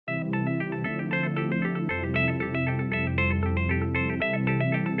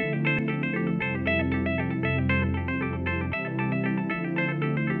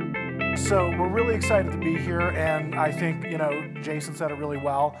So we're really excited to be here, and I think, Jason said it really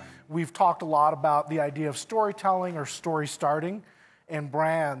well. We've talked a lot about the idea of storytelling or story starting in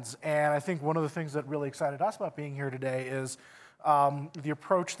brands, and I think one of the things that really excited us about being here today is the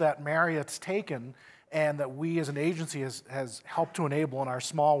approach that Marriott's taken and that we as an agency has helped to enable in our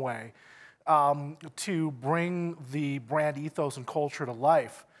small way to bring the brand ethos and culture to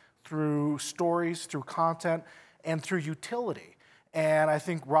life through stories, through content, and through utility. And I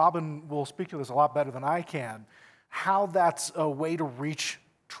think Robin will speak to this a lot better than I can, how that's a way to reach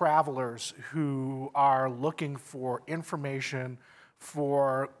travelers who are looking for information,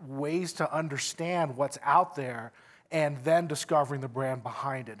 for ways to understand what's out there, and then discovering the brand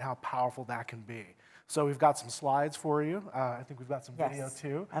behind it and how powerful that can be. So we've got some slides for you. I think we've got some video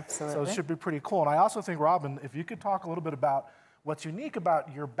too. Absolutely. So it should be pretty cool. And I also think, Robin, if you could talk a little bit about what's unique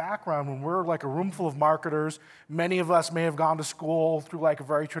about your background. When we're like a room full of marketers, many of us may have gone to school through like a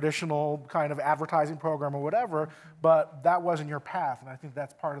very traditional kind of advertising program or whatever, but that wasn't your path, and I think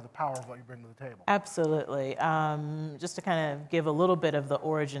that's part of the power of what you bring to the table. Absolutely. Just to kind of give a little bit of the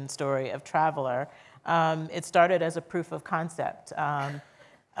origin story of Traveler, it started as a proof of concept.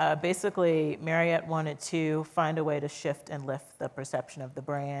 Basically, Marriott wanted to find a way to shift and lift the perception of the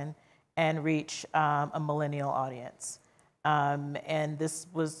brand and reach a millennial audience. And this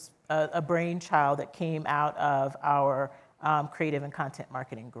was a brainchild that came out of our creative and content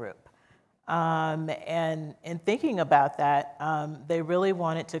marketing group. And in thinking about that, they really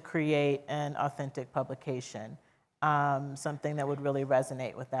wanted to create an authentic publication, something that would really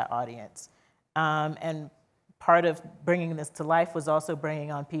resonate with that audience. And part of bringing this to life was also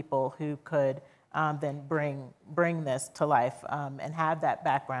bringing on people who could then bring this to life and have that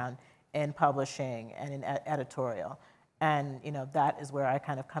background in publishing and in editorial. And that is where I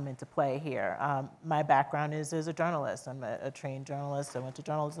kind of come into play here. My background is as a journalist. I'm a trained journalist. I went to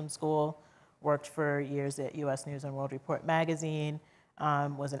journalism school, worked for years at U.S. News and World Report magazine,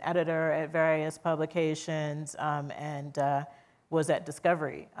 was an editor at various publications, and was at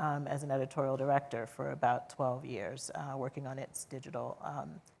Discovery as an editorial director for about 12 years, working on its digital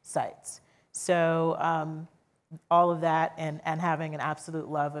sites. So all of that and having an absolute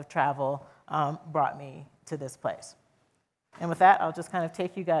love of travel brought me to this place. And with that, I'll just kind of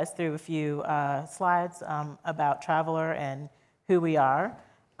take you guys through a few slides about Traveler and who we are.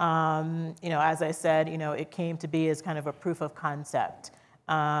 As I said, it came to be as kind of a proof of concept.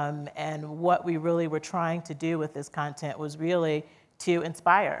 And what we really were trying to do with this content was really to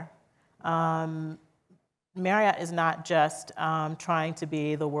inspire. Marriott is not just trying to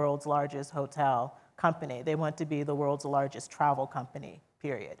be the world's largest hotel company. They want to be the world's largest travel company,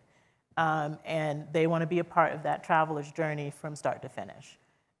 period. And they want to be a part of that traveler's journey from start to finish.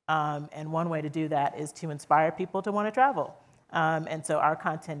 And one way to do that is to inspire people to want to travel. And so our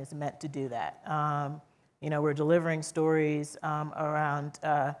content is meant to do that. We're delivering stories around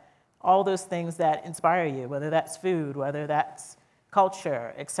all those things that inspire you, whether that's food, whether that's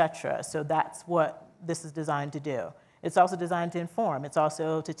culture, etc. So that's what this is designed to do. It's also designed to inform. It's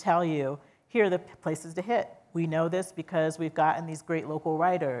also to tell you, here are the places to hit. We know this because we've gotten these great local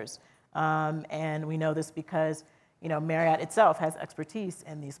writers. And we know this because Marriott itself has expertise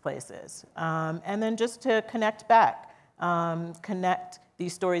in these places. And then just to connect back, connect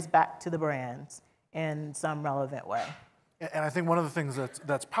these stories back to the brands in some relevant way. And I think one of the things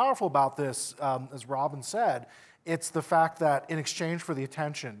that's powerful about this, as Robin said, it's the fact that in exchange for the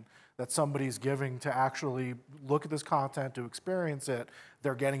attention that somebody's giving to actually look at this content, to experience it,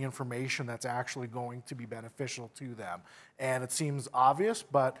 they're getting information that's actually going to be beneficial to them. And it seems obvious,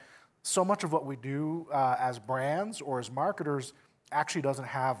 but so much of what we do as brands or as marketers actually doesn't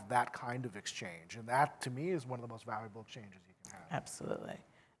have that kind of exchange. And that, to me, is one of the most valuable exchanges you can have. Absolutely.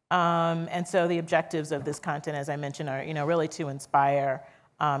 And so the objectives of this content, as I mentioned, are really to inspire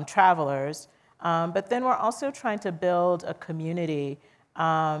travelers. But then we're also trying to build a community,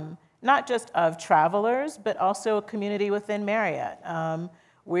 not just of travelers, but also a community within Marriott.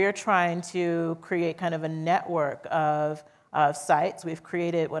 We're trying to create kind of a network of sites. We've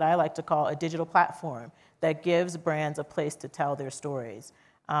created what I like to call a digital platform that gives brands a place to tell their stories.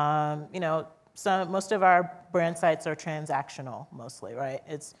 Most of our brand sites are transactional, mostly, right?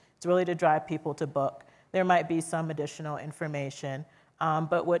 It's really to drive people to book. There might be some additional information,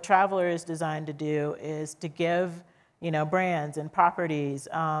 but what Traveler is designed to do is to give brands and properties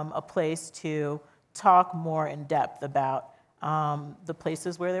a place to talk more in depth about the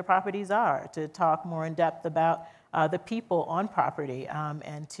places where their properties are, to talk more in depth about the people on property,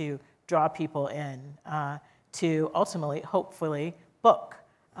 and to draw people in to ultimately, hopefully, book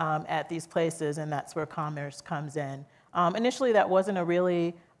at these places, and that's where commerce comes in. Initially, that wasn't a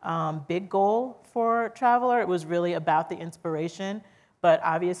really big goal for Traveler. It was really about the inspiration, but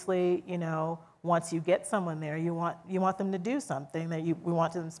obviously, you know, once you get someone there, you want them to do something, we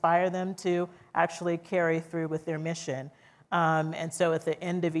want to inspire them to actually carry through with their mission. And so at the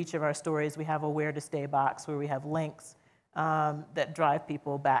end of each of our stories, we have a where to stay box where we have links that drive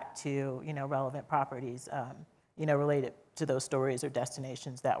people back to, you know, relevant properties, you know, related to those stories or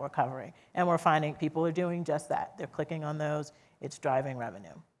destinations that we're covering. And we're finding people are doing just that. They're clicking on those. It's driving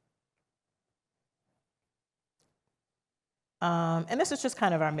revenue. And this is just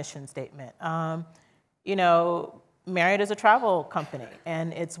kind of our mission statement. You know, Marriott is a travel company,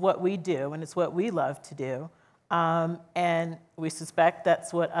 and it's what we do, and it's what we love to do. And we suspect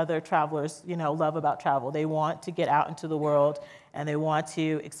that's what other travelers, you know, love about travel. They want to get out into the world, and they want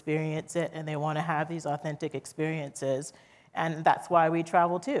to experience it, and they want to have these authentic experiences. And that's why we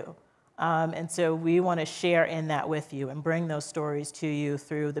travel too. And so we want to share in that with you and bring those stories to you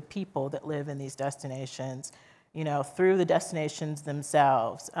through the people that live in these destinations, you know, through the destinations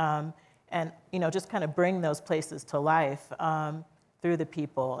themselves. And, you know, just kind of bring those places to life through the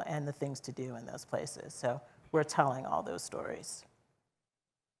people and the things to do in those places. So we're telling all those stories.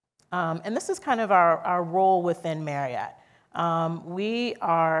 And this is kind of our role within Marriott. We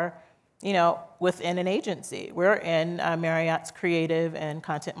are, you know, within an agency. We're in Marriott's creative and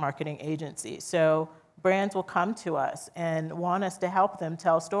content marketing agency. So brands will come to us and want us to help them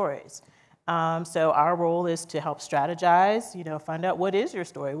tell stories. So our role is to help strategize, you know, find out what is your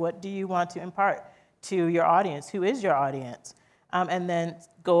story, what do you want to impart to your audience, who is your audience, and then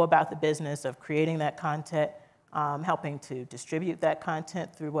go about the business of creating that content, helping to distribute that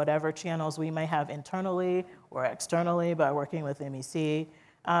content through whatever channels we may have internally or externally by working with MEC,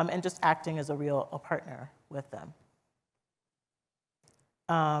 and just acting as a real partner with them.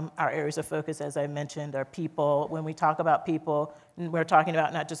 Our areas of focus, as I mentioned, are people. When we talk about people, we're talking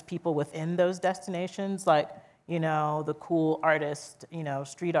about not just people within those destinations, like, you know, the cool artist, you know,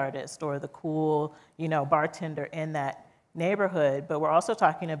 street artist, or the cool, you know, bartender in that neighborhood, but we're also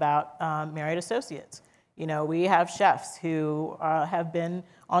talking about Marriott associates. You know, we have chefs who have been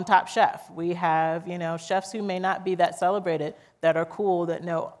on Top Chef. We have, you know, chefs who may not be that celebrated that are cool, that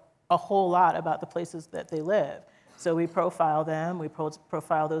know a whole lot about the places that they live. So we profile them, we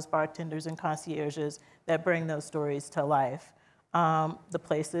profile those bartenders and concierges that bring those stories to life. The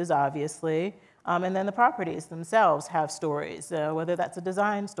places, obviously, and then the properties themselves have stories, whether that's a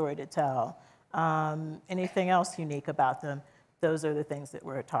design story to tell, anything else unique about them. Those are the things that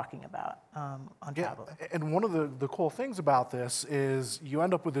we're talking about on Travel. And one of the cool things about this is you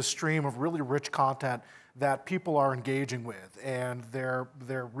end up with a stream of really rich content that people are engaging with and they're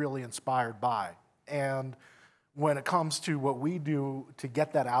really inspired by. And when it comes to what we do to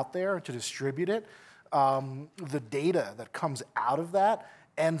get that out there, to distribute it, the data that comes out of that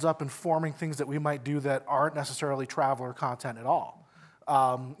ends up informing things that we might do that aren't necessarily traveler content at all.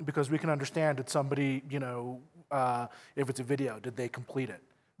 Because we can understand, did somebody, you know, if it's a video, did they complete it,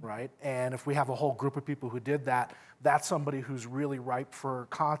 right? And if we have a whole group of people who did that, that's somebody who's really ripe for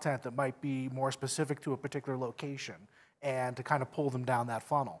content that might be more specific to a particular location and to kind of pull them down that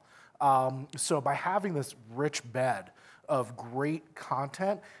funnel. So by having this rich bed of great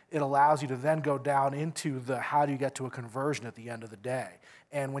content, it allows you to then go down into the how do you get to a conversion at the end of the day.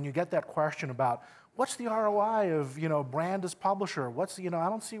 And when you get that question about what's the ROI of, you know, brand as publisher, what's, you know, I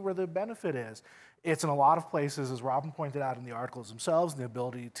don't see where the benefit is. It's in a lot of places, as Robin pointed out in the articles themselves, the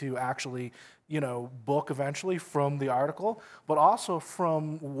ability to actually, you know, book eventually from the article, but also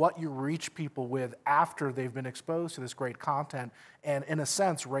from what you reach people with after they've been exposed to this great content and, in a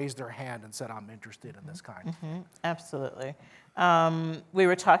sense, raised their hand and said, I'm interested in this kind. Mm-hmm. Absolutely. We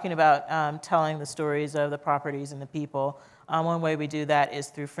were talking about telling the stories of the properties and the people. One way we do that is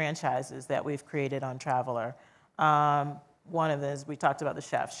through franchises that we've created on Traveler. One of those, we talked about the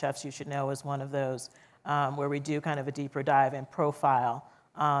chefs. Chefs You Should Know is one of those, where we do kind of a deeper dive and profile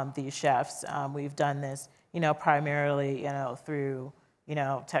these chefs. We've done this, you know, primarily, you know, through, you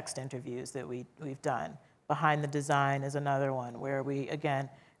know, text interviews that we've done. Behind the Design is another one where we, again,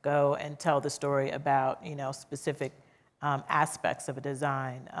 go and tell the story about, you know, specific aspects of a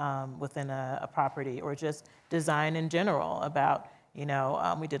design within a property, or just design in general about, you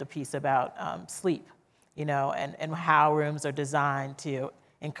know, we did a piece about sleep, you know, and how rooms are designed to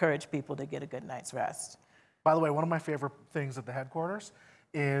encourage people to get a good night's rest. By the way, one of my favorite things at the headquarters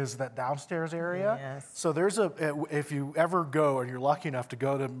is that downstairs area. Yes. So there's if you ever go, and you're lucky enough to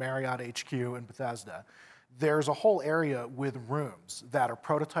go to Marriott HQ in Bethesda, there's a whole area with rooms that are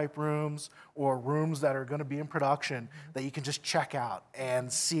prototype rooms or rooms that are going to be in production that you can just check out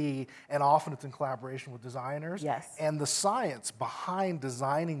and see, and often it's in collaboration with designers. Yes. And the science behind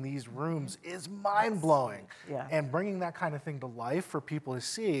designing these rooms is mind-blowing. Yeah. And bringing that kind of thing to life for people to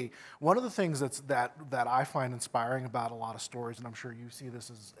see. One of the things that I find inspiring about a lot of stories, and I'm sure you see this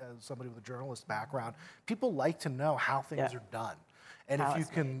as somebody with a journalist background, people like to know how things are done. And how if you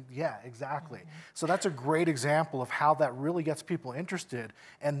can, yeah, exactly. So that's a great example of how that really gets people interested,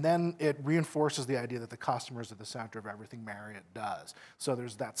 and then it reinforces the idea that the customer is at the center of everything Marriott does. So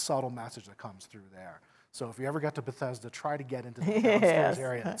there's that subtle message that comes through there. So if you ever get to Bethesda, try to get into the downstairs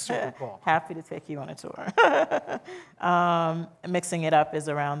area. It's super cool. Happy to take you on a tour. Mixing it up is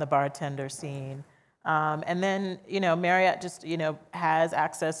around the bartender scene. And then, Marriott just, has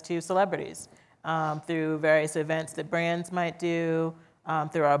access to celebrities. Through various events that brands might do,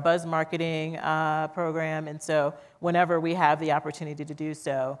 through our buzz marketing program. And so whenever we have the opportunity to do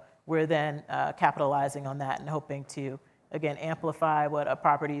so, we're then capitalizing on that and hoping to, again, amplify what a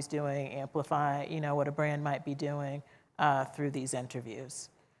property is doing, amplify, what a brand might be doing through these interviews.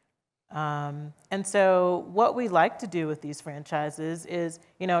 And so what we like to do with these franchises is,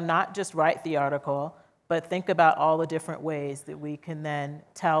 not just write the article, but think about all the different ways that we can then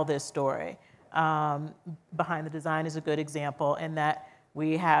tell this story. Behind the Design is a good example in that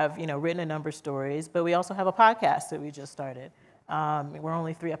we have, written a number of stories, but we also have a podcast that we just started. We're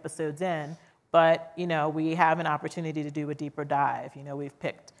only 3 episodes in, but, we have an opportunity to do a deeper dive. We've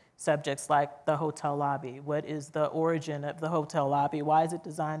picked subjects like the hotel lobby. What is the origin of the hotel lobby? Why is it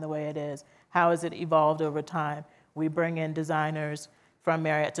designed the way it is? How has it evolved over time? We bring in designers from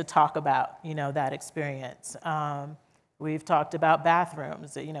Marriott to talk about, that experience. We've talked about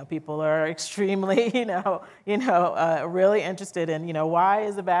bathrooms. People are extremely, really interested in, why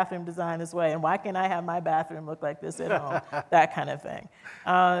is the bathroom designed this way, and why can't I have my bathroom look like this at home? That kind of thing.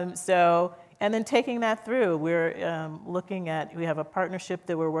 And then taking that through, we're looking at, we have a partnership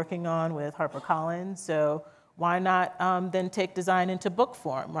that we're working on with HarperCollins. So why not then take design into book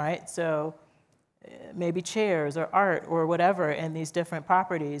form, right? So maybe chairs or art or whatever in these different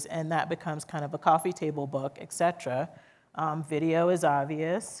properties, and that becomes kind of a coffee table book, et cetera. Video is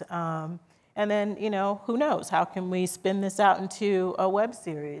obvious. And then, who knows? How can we spin this out into a web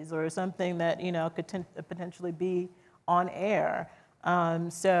series or something that, could potentially be on air?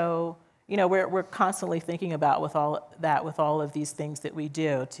 So, we're constantly thinking about with all of these things that we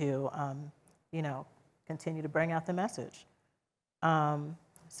do to, continue to bring out the message.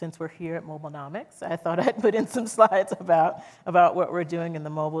 Since we're here at Mobilenomics, I thought I'd put in some slides about what we're doing in the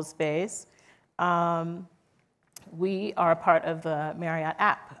mobile space. We are part of the Marriott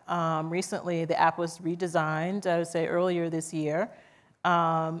app. Recently, the app was redesigned, I would say earlier this year.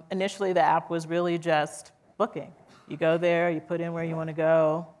 Initially, the app was really just booking. You go there, you put in where you want to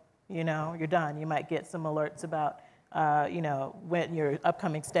go, you're done. You might get some alerts about, when your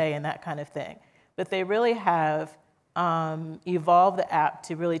upcoming stay and that kind of thing. But they really have evolved the app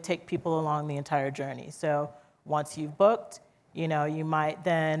to really take people along the entire journey. So once you've booked, you might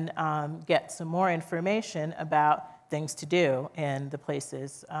then get some more information about things to do in the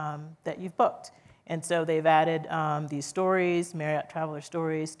places that you've booked. And so they've added these stories, Marriott Traveler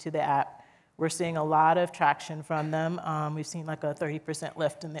Stories, to the app. We're seeing a lot of traction from them. We've seen like a 30%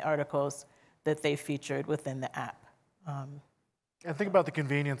 lift in the articles that they featured within the app. And think about the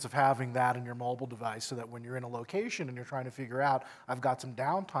convenience of having that in your mobile device so that when you're in a location and you're trying to figure out, I've got some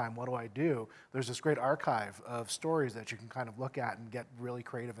downtime, what do I do? There's this great archive of stories that you can kind of look at and get really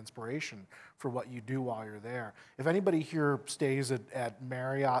creative inspiration for what you do while you're there. If anybody here stays at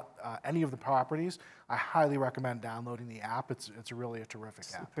Marriott, any of the properties, I highly recommend downloading the app. It's really a terrific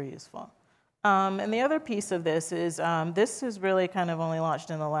app. Super useful. And the other piece of this is really kind of only launched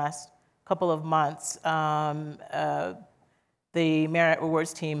in the last couple of months. The Marriott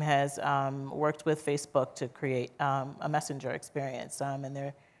Rewards team has worked with Facebook to create a messenger experience, and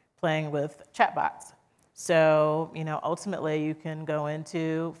they're playing with chatbots. So, ultimately you can go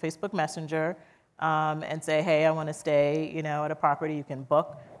into Facebook Messenger and say, hey, I want to stay, at a property. You can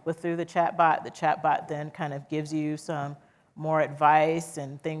book through the chatbot. The chatbot then kind of gives you some more advice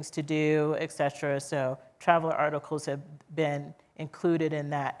and things to do, et cetera. So traveler articles have been included in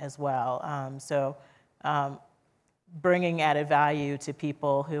that as well. Bringing added value to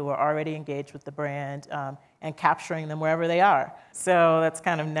people who are already engaged with the brand and capturing them wherever they are. So that's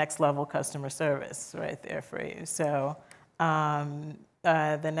kind of next level customer service right there for you. So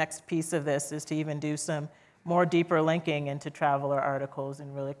the next piece of this is to even do some more deeper linking into traveler articles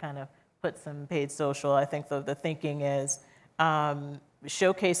and really kind of put some paid social. I think the thinking is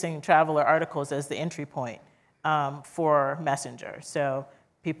showcasing traveler articles as the entry point for Messenger. So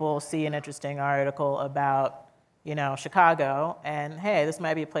people see an interesting article about, Chicago, and hey, this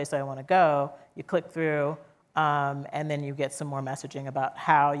might be a place I want to go. You click through, and then you get some more messaging about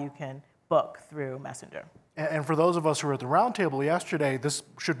how you can book through Messenger. And for those of us who were at the roundtable yesterday, this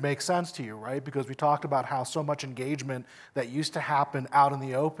should make sense to you, right? Because we talked about how so much engagement that used to happen out in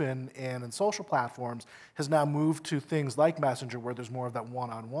the open and in social platforms has now moved to things like Messenger, where there's more of that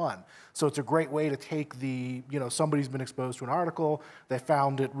one-on-one. So it's a great way to take somebody's been exposed to an article, they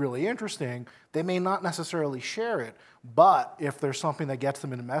found it really interesting, they may not necessarily share it, but if there's something that gets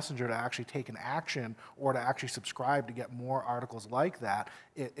them into Messenger to actually take an action or to actually subscribe to get more articles like that,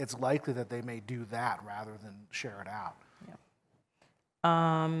 it's likely that they may do that rather than share it out.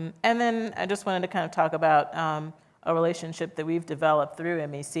 Yeah. And then I just wanted to kind of talk about a relationship that we've developed through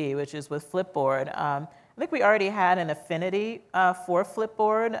MEC, which is with Flipboard. I think we already had an affinity for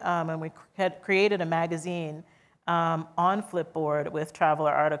Flipboard, and we had created a magazine on Flipboard with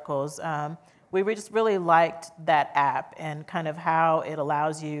traveler articles. We just really liked that app and kind of how it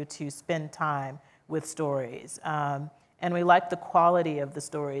allows you to spend time with stories. And we like the quality of the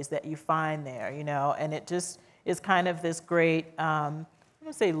stories that you find there, and it just is kind of this great, I don't want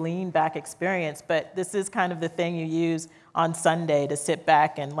to say lean back experience, but this is kind of the thing you use on Sunday to sit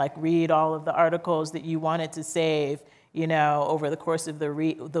back and read all of the articles that you wanted to save, over the course of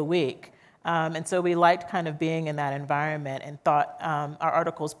the week. And so we liked kind of being in that environment and thought our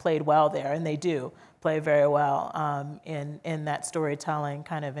articles played well there, and they do play very well in that storytelling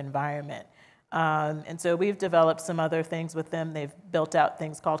kind of environment. And so we've developed some other things with them. They've built out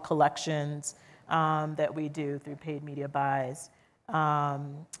things called collections that we do through paid media buys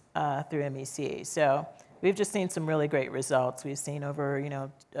through MEC. So we've just seen some really great results. We've seen over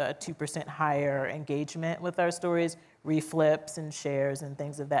 2% higher engagement with our stories, reflips and shares and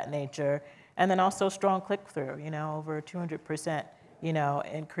things of that nature. And then also strong click-through, over 200%,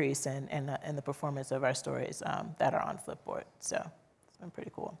 increase in the performance of our stories that are on Flipboard. So it's been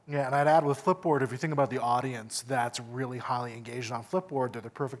pretty cool. Yeah, and I'd add with Flipboard, if you think about the audience that's really highly engaged on Flipboard, they're the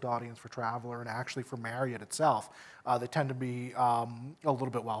perfect audience for Traveler and actually for Marriott itself. They tend to be a little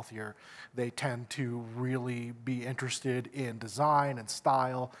bit wealthier. They tend to really be interested in design and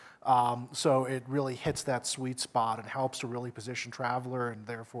style. So it really hits that sweet spot and helps to really position Traveler and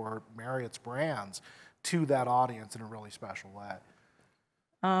therefore Marriott's brands to that audience in a really special way.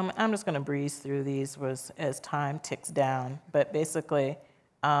 I'm just going to breeze through these as time ticks down, but basically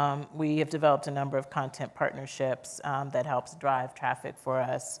we have developed a number of content partnerships that helps drive traffic for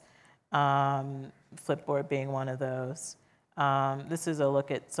us, Flipboard being one of those. This is a look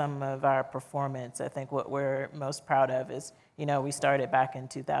at some of our performance. I think what we're most proud of is, we started back in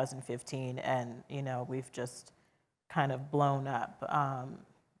 2015 and, we've just kind of blown up.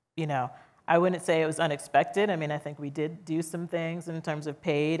 I wouldn't say it was unexpected. I mean, I think we did do some things in terms of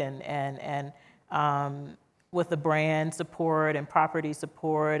paid and with the brand support and property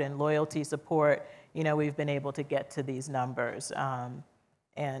support and loyalty support, we've been able to get to these numbers.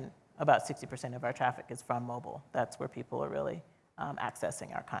 And about 60% of our traffic is from mobile. That's where people are really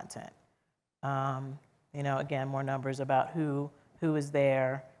accessing our content. Again, more numbers about who is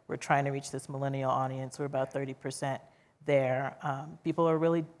there. We're trying to reach this millennial audience. We're about 30% there. People are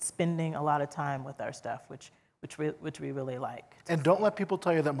really spending a lot of time with our stuff, which we really like. And don't let people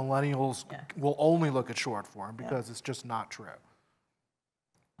tell you that millennials will only look at short form, because it's just not true.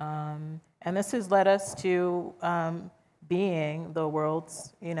 And this has led us to being the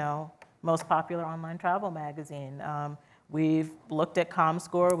world's most popular online travel magazine. We've looked at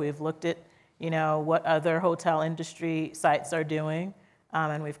ComScore. We've looked at what other hotel industry sites are doing.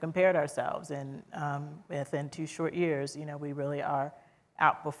 And we've compared ourselves, and within 2 short years, we really are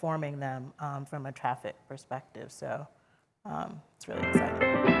outperforming them from a traffic perspective. So it's really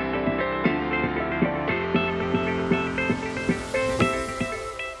exciting.